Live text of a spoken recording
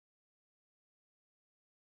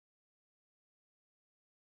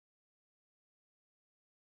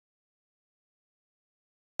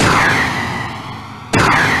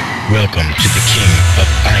Welcome to the King of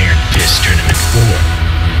Iron Fist Tournament 4.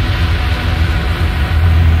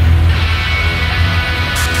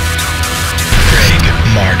 Criag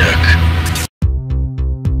Marduk.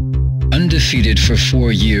 Undefeated for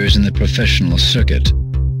 4 years in the professional circuit,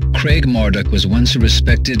 Criag Marduk was once a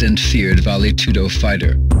respected and feared Vale Tudo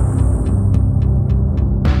fighter.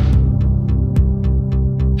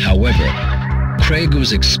 However, Criag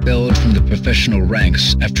was expelled from the professional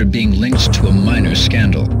ranks after being linked to a minor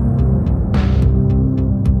scandal.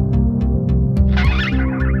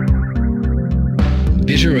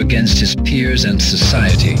 Bitter against his peers and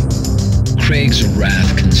society, Criag's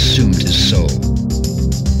wrath consumed his soul.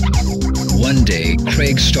 One day,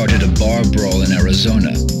 Criag started a bar brawl in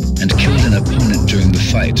Arizona and killed an opponent during the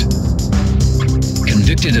fight.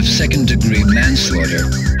 Convicted of second-degree manslaughter,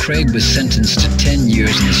 Criag was sentenced to 10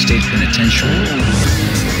 years in the state penitentiary.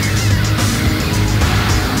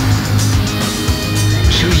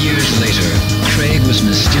 2 years later, Criag was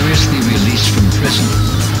mysteriously released from prison.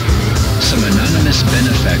 Some anonymous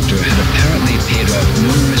benefactor had apparently paid off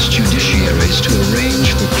numerous judiciaries to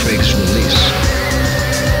arrange for Criag's release.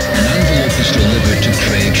 An envelope was delivered to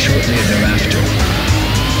Criag shortly thereafter.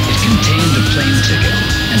 It contained a plane ticket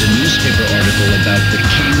and a newspaper article about the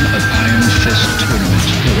King of Iron Fist Tournament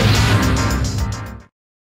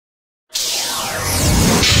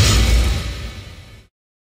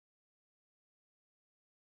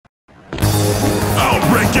 4. I'll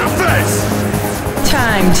break your face!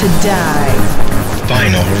 Time to die.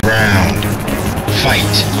 Final round.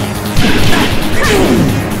 Fight.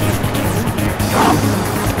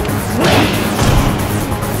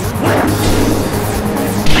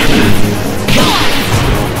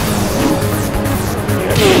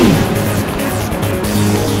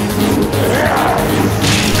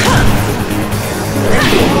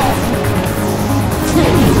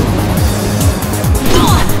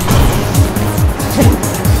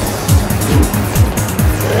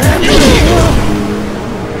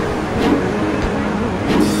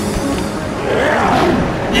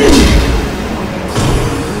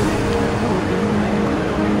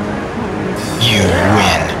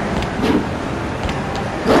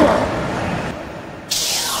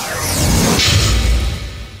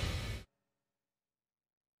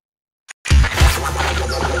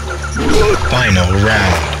 Final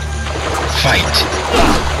round. Fight.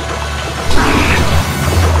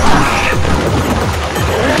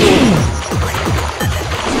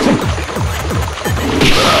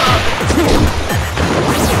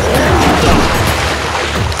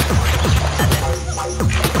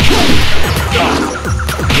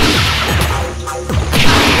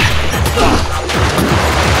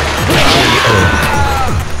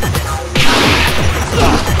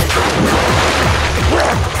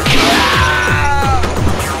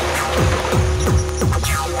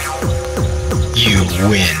 You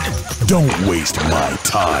win. Don't waste my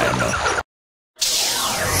time.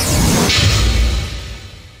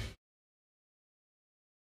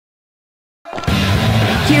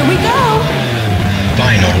 Here we go.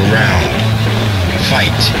 Final round.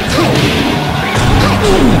 Fight.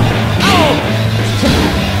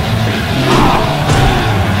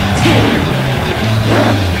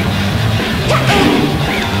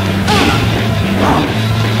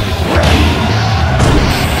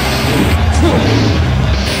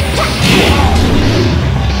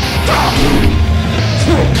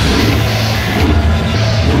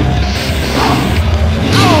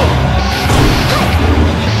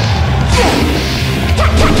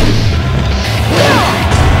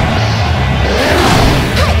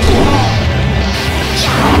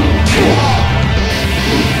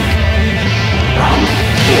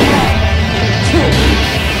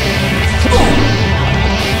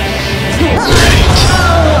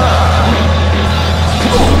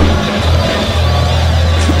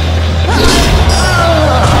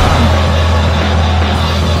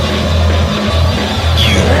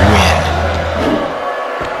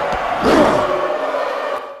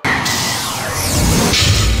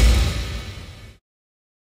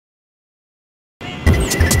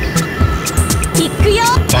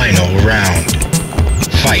 Final round.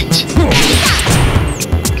 Fight.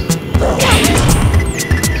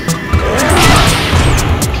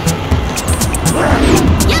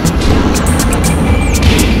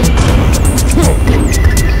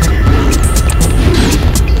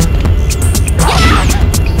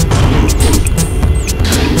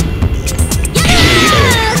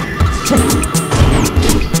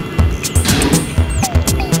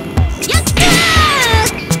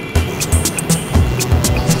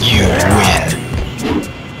 You win.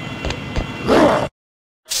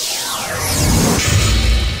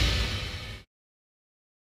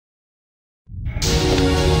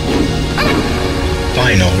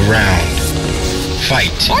 round.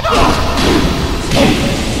 Fight.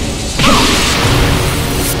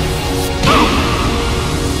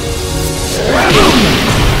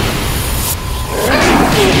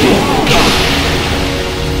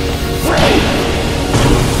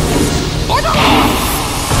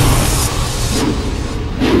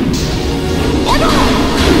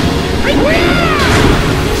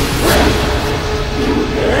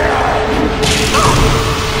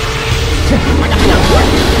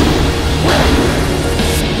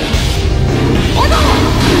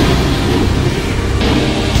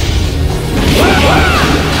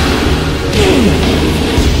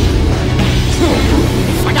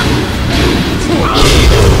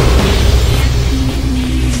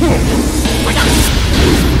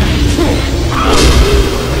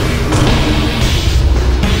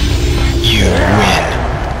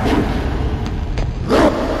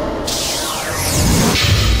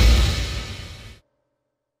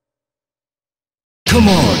 Come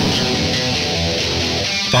on!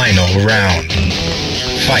 Final round.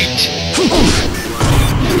 Fight.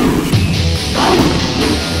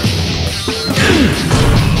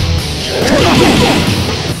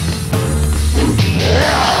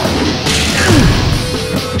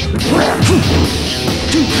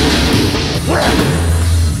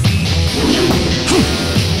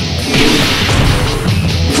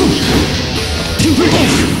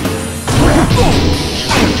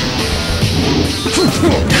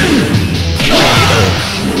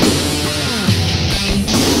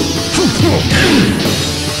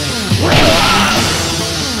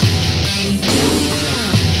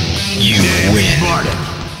 You win.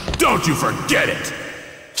 Marduk, don't you forget it!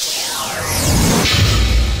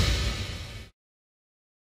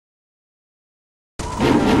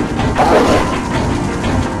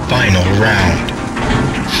 Final round.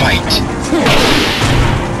 Fight.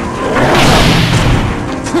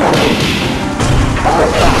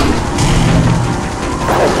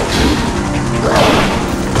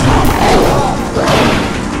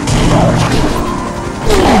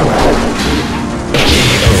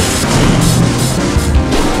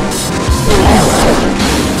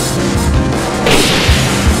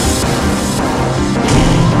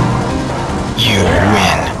 You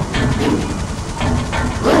win.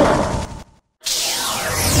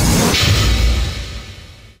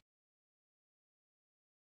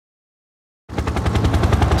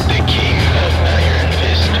 The King of Iron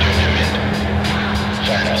Fist Tournament.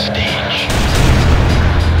 Final stage.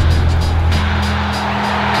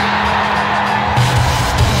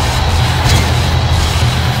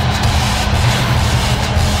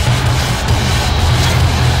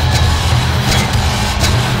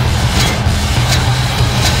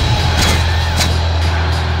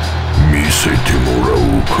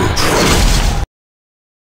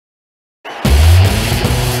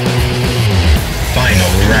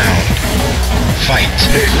 Final round. Fight.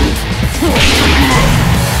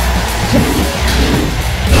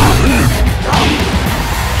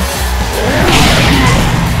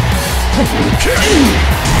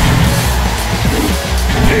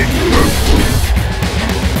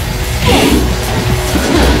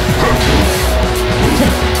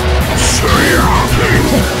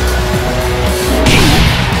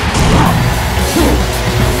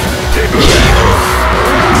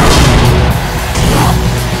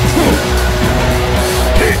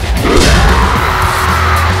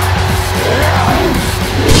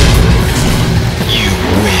 You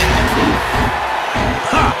win.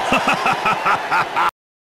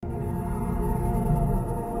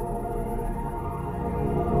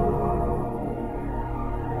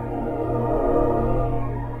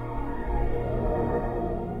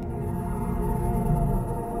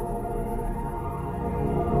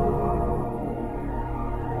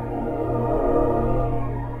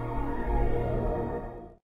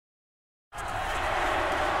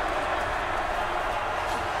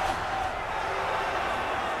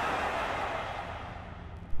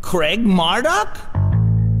 Craig Marduk?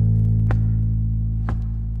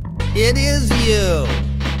 It is you.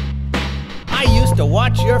 I used to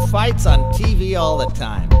watch your fights on TV all the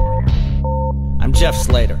time. I'm Jeff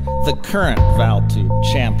Slater, the current Val 2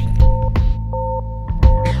 champion.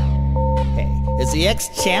 Hey, has the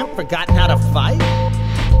ex-champ forgotten how to fight?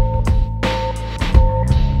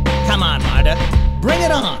 Come on, Marduk, bring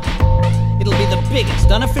it on. It'll be the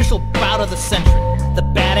biggest unofficial bout of the century. The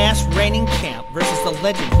badass reigning champ versus the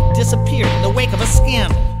legend who disappeared in the wake of a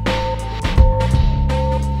scandal.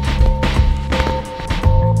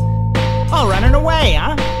 All running away,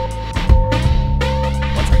 huh?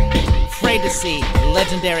 What's afraid to see a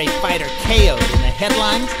legendary fighter KO'd in the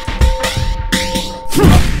headlines?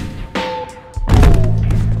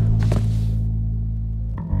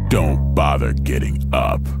 bother getting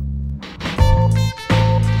up.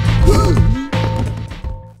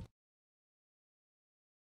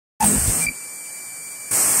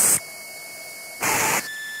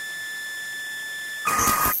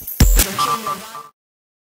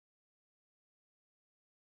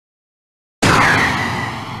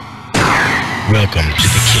 Welcome to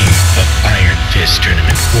the King of Iron Fist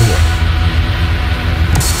Tournament 4.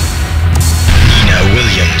 Nina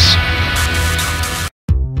Williams.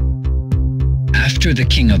 After the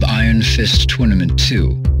King of Iron Fist Tournament 2,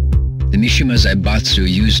 the Mishima Zaibatsu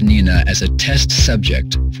used Nina as a test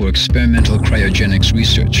subject for experimental cryogenics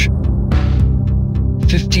research.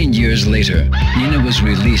 15 years later, Nina was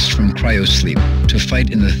released from cryosleep to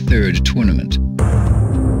fight in the third tournament.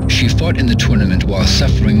 She fought in the tournament while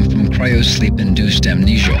suffering from cryosleep-induced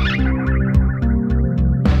amnesia.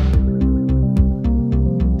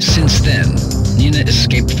 Since then, Nina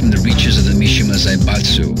escaped from the reaches of the Mishima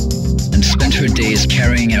Zaibatsu and spent her days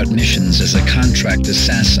carrying out missions as a contract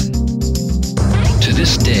assassin. To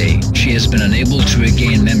this day, she has been unable to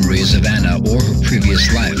regain memories of Anna or her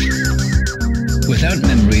previous life. Without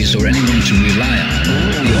memories or anyone to rely on,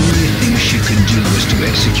 the only thing she could do was to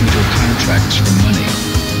execute her contracts for money.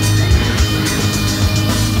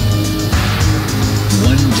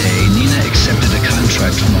 One day, Nina accepted a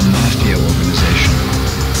contract from a mafia organization.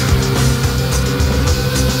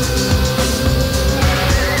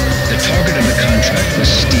 The target of the contract was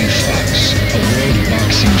Steve Fox, a world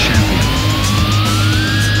boxing champion.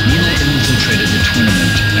 Nina infiltrated the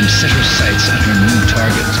tournament and set her sights on her new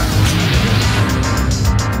target.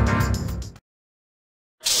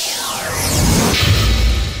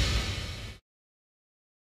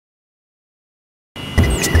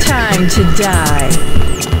 Time to die.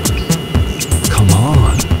 Come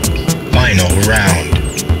on. Final round.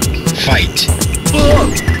 Fight.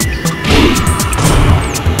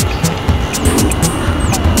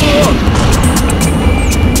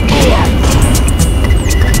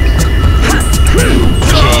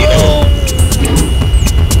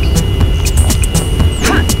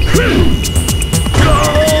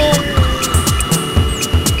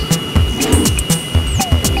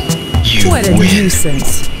 What a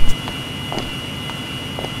nuisance.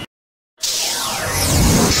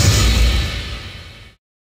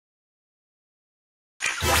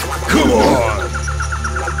 Come on.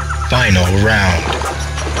 Final round.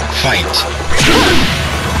 Fight.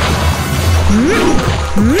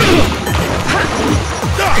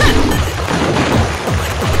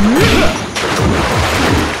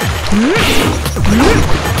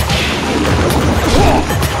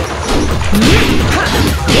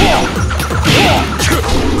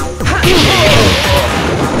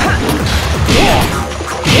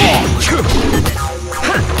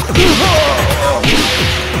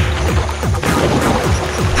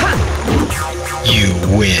 You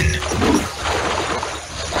win.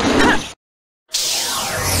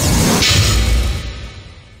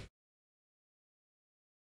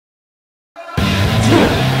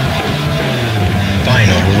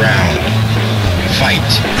 Final round.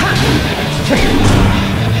 Fight.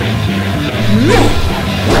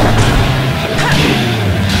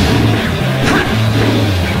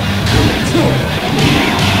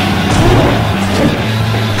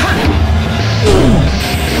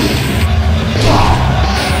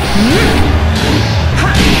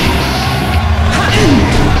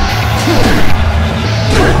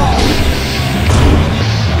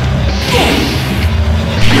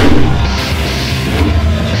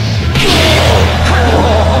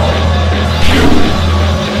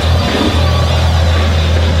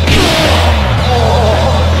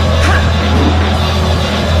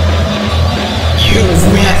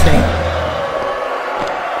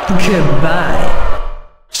 Goodbye.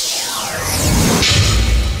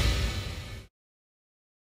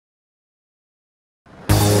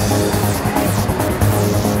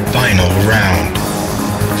 Final round.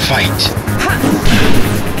 Fight.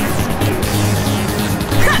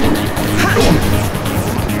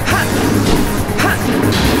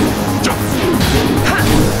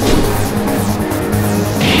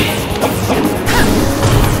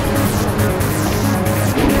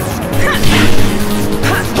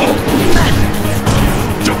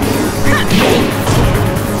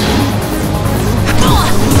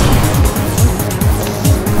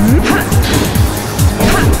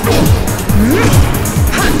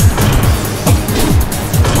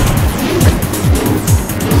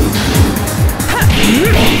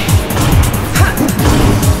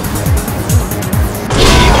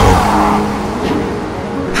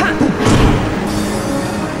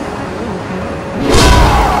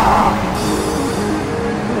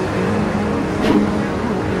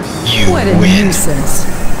 What a win. nuisance.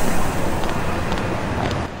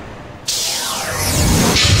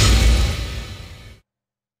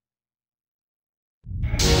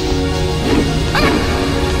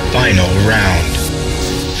 Final round.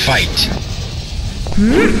 Fight.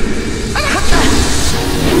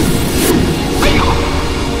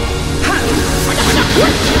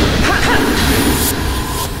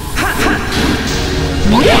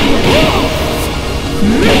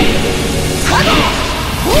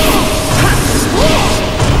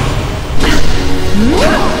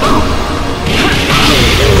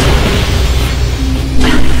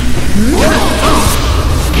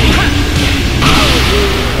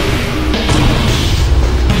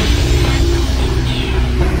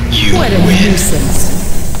 You What a win. nuisance.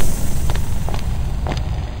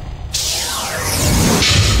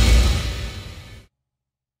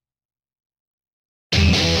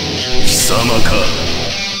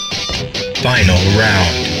 Final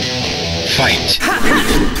round. Fight.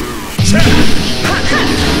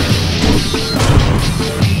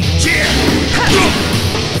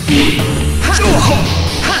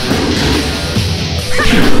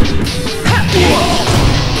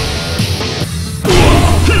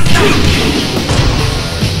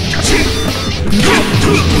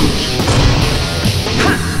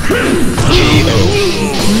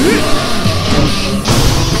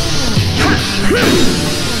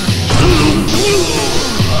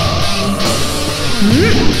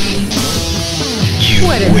 You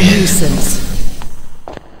What a win. nuisance.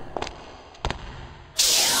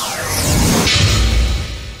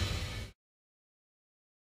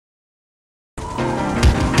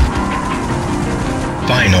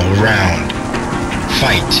 Final round.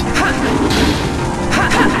 Fight.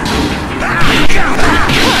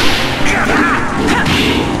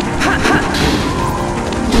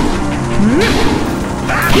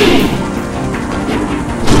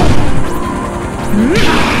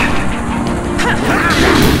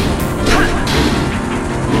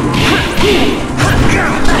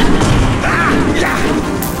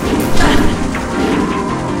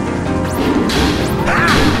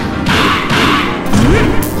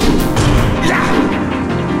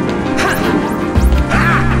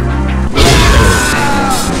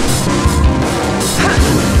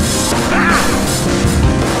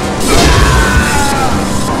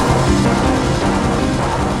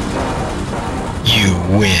 You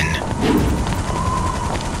win.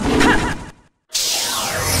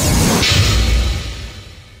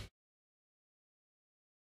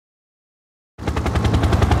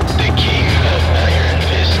 The King of Iron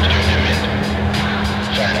Fist Tournament.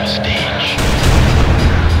 Final stage.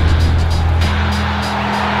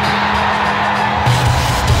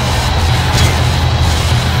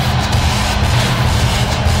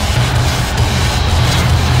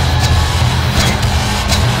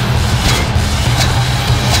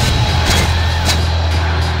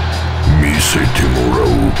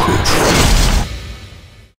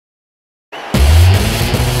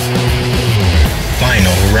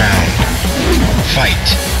 Final round.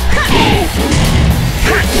 Fight.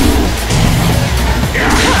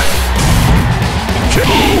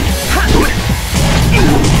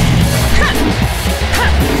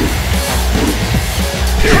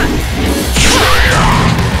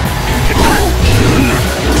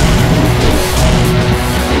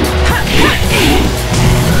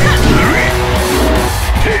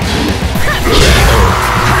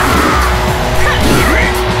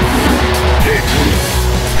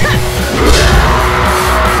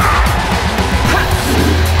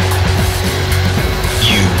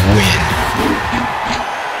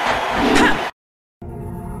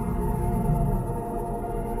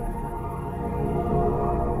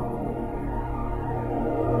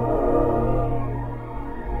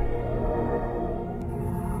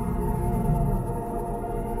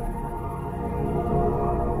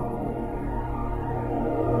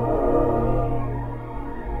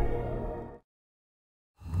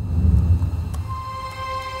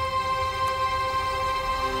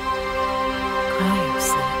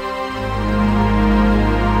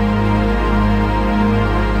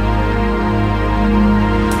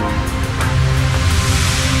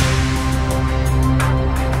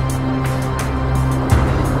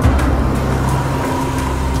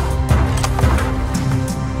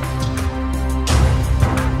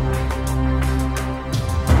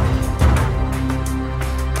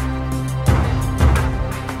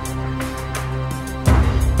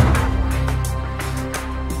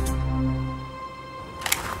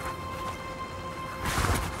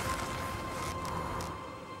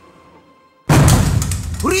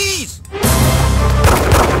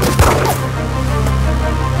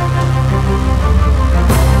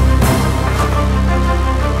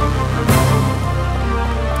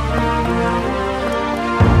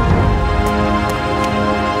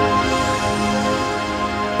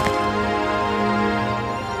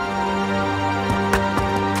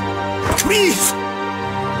 Please!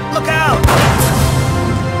 Look out!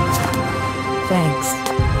 Thanks.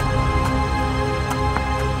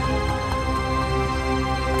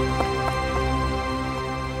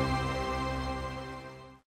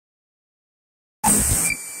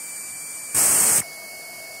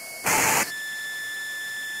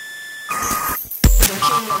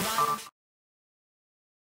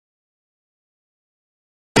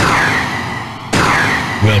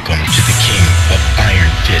 Welcome to the King of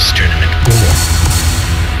Iron Fist Tournament 4,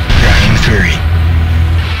 Bryan Fury.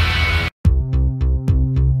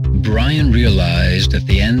 Bryan realized that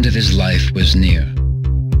the end of his life was near.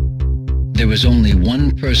 There was only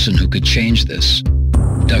one person who could change this,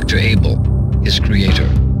 Dr. Abel, his creator.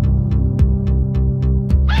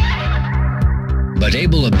 But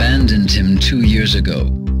Abel abandoned him 2 years ago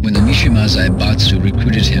when the Mishima Zaibatsu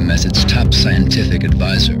recruited him as its top scientific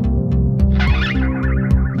advisor.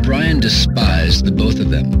 Bryan despised the both of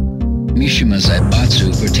them, Mishima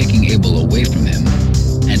Zaibatsu for taking Abel away from him,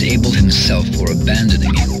 and Abel himself for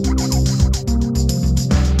abandoning him.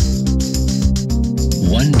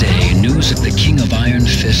 One day, news of the King of Iron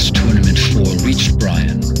Fist Tournament 4 reached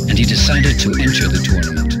Bryan, and he decided to enter the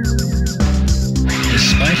tournament.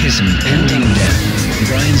 Despite his impending death,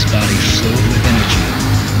 Bryan's body flowed with energy,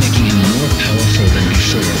 making him more powerful than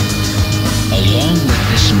before. Along with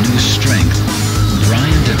this new strength,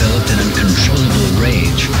 Bryan developed an uncontrollable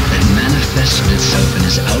rage that manifested itself in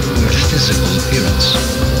his outward physical appearance.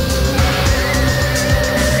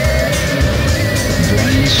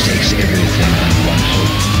 Bryan stakes everything on one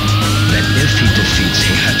hope, that if he defeats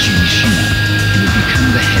Heihachi Mishima, he will become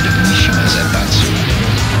the head of Mishima Zaibatsu.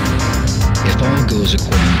 If all goes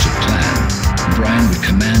according to plan, Bryan would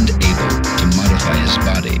command Abel to modify his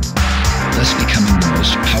body, thus becoming the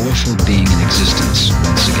most powerful being in existence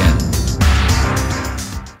once again.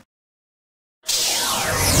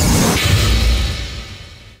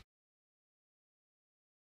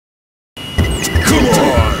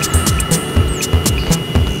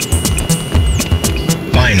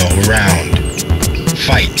 Final round.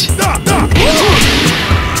 Fight.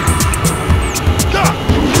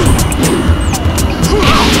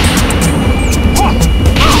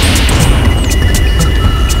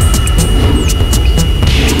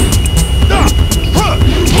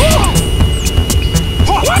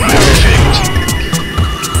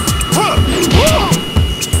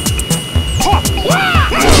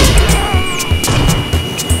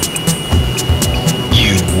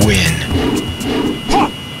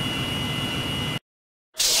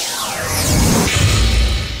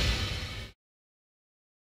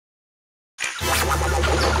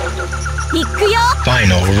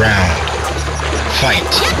 Final round.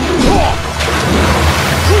 Fight.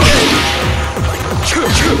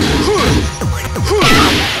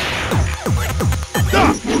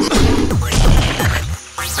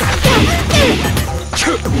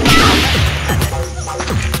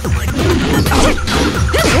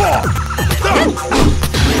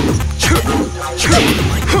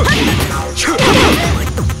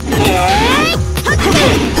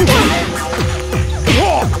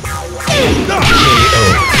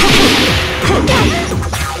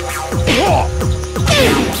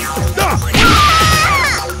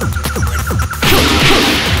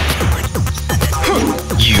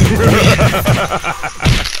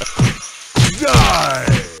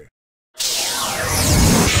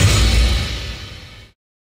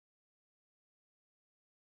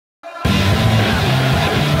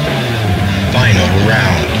 Final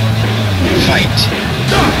round. Fight.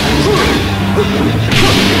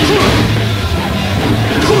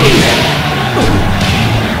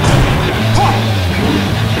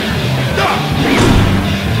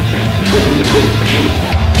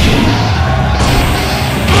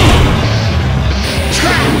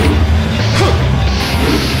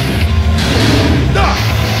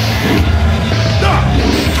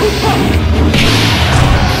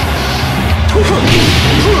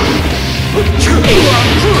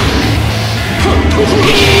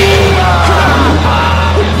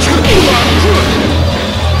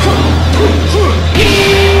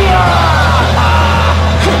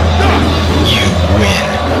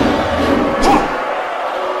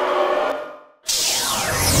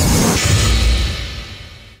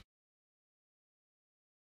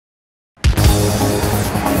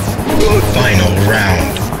 Final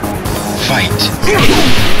round. Fight.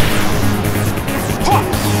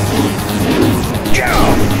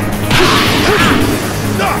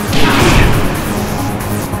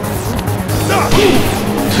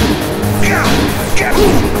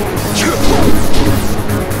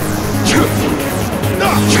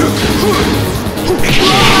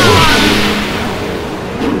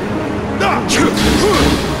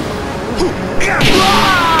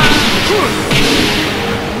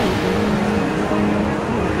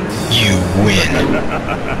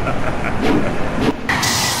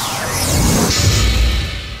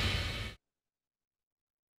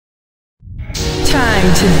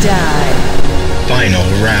 Time to die. Final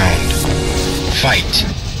round. Fight.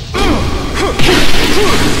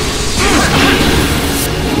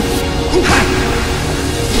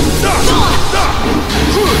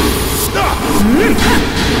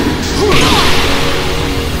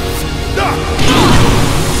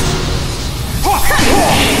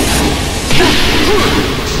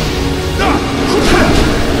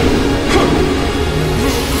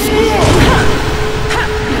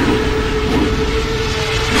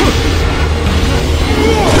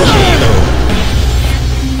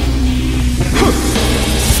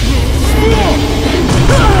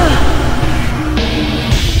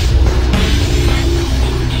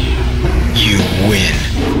 You win.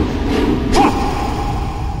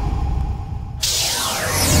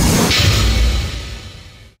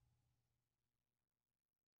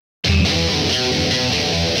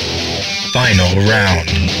 Final round.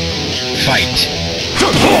 Fight.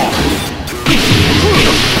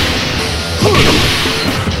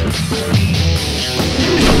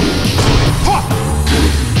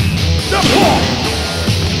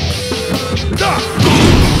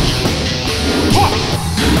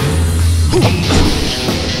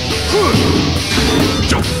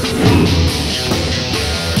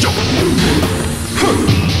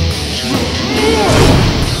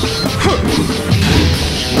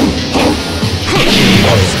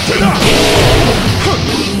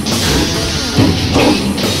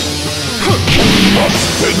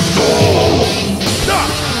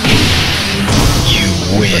 You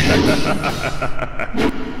win.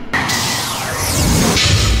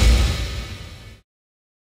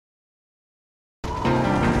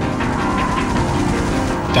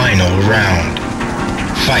 Final round.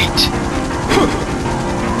 Fight.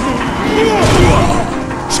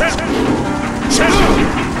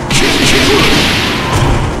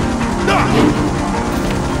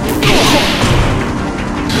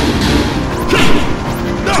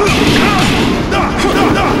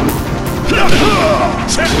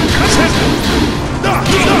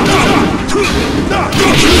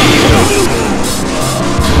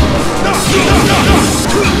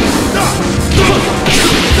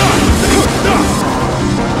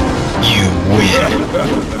 You win.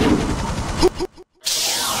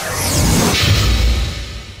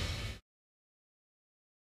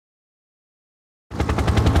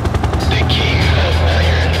 The King of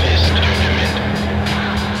Iron Fist Tournament.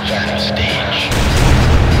 Final stage.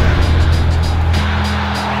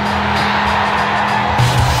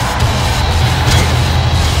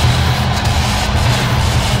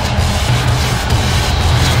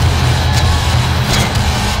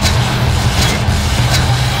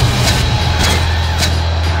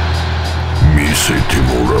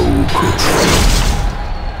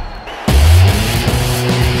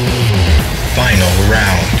 Final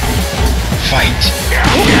round. Fight.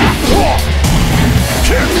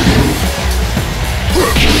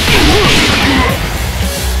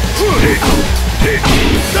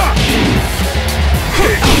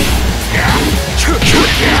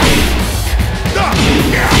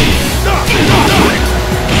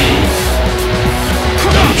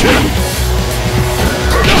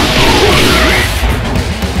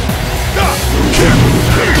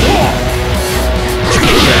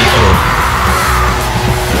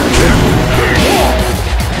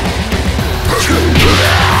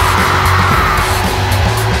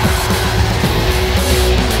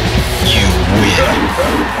 You win.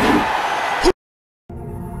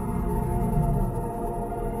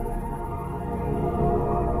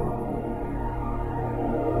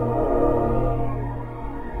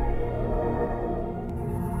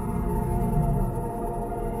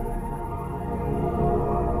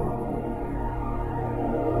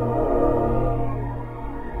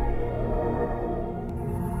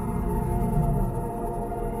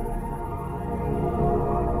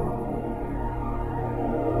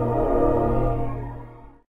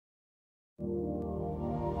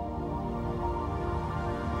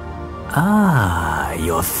 Ah,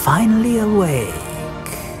 you're finally awake.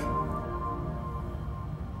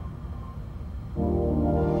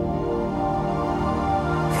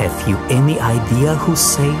 Have you any idea who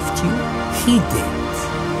saved you? He did.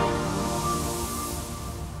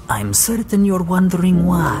 I'm certain you're wondering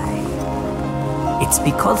why. It's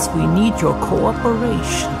because we need your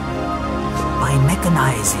cooperation. By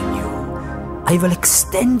mechanizing you, I will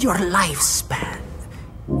extend your lifespan.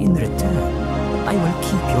 In return, I will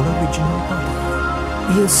keep your original body.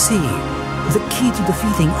 You see, the key to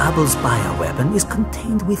defeating Abel's bioweapon is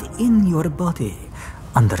contained within your body.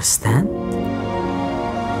 Understand?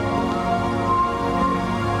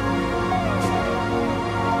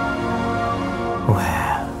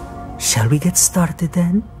 Well, Shall we get started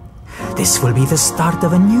then? This will be the start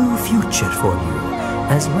of a new future for you,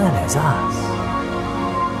 as well as us.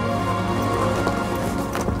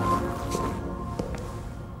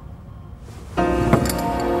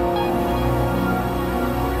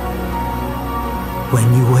 When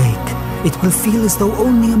you wake, it will feel as though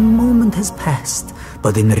only a moment has passed,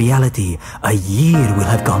 but in reality, a year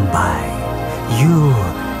will have gone by. You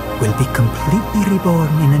will be completely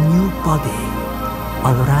reborn in a new body,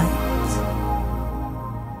 all right?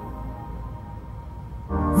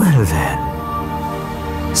 Well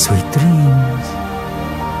then, sweet dreams.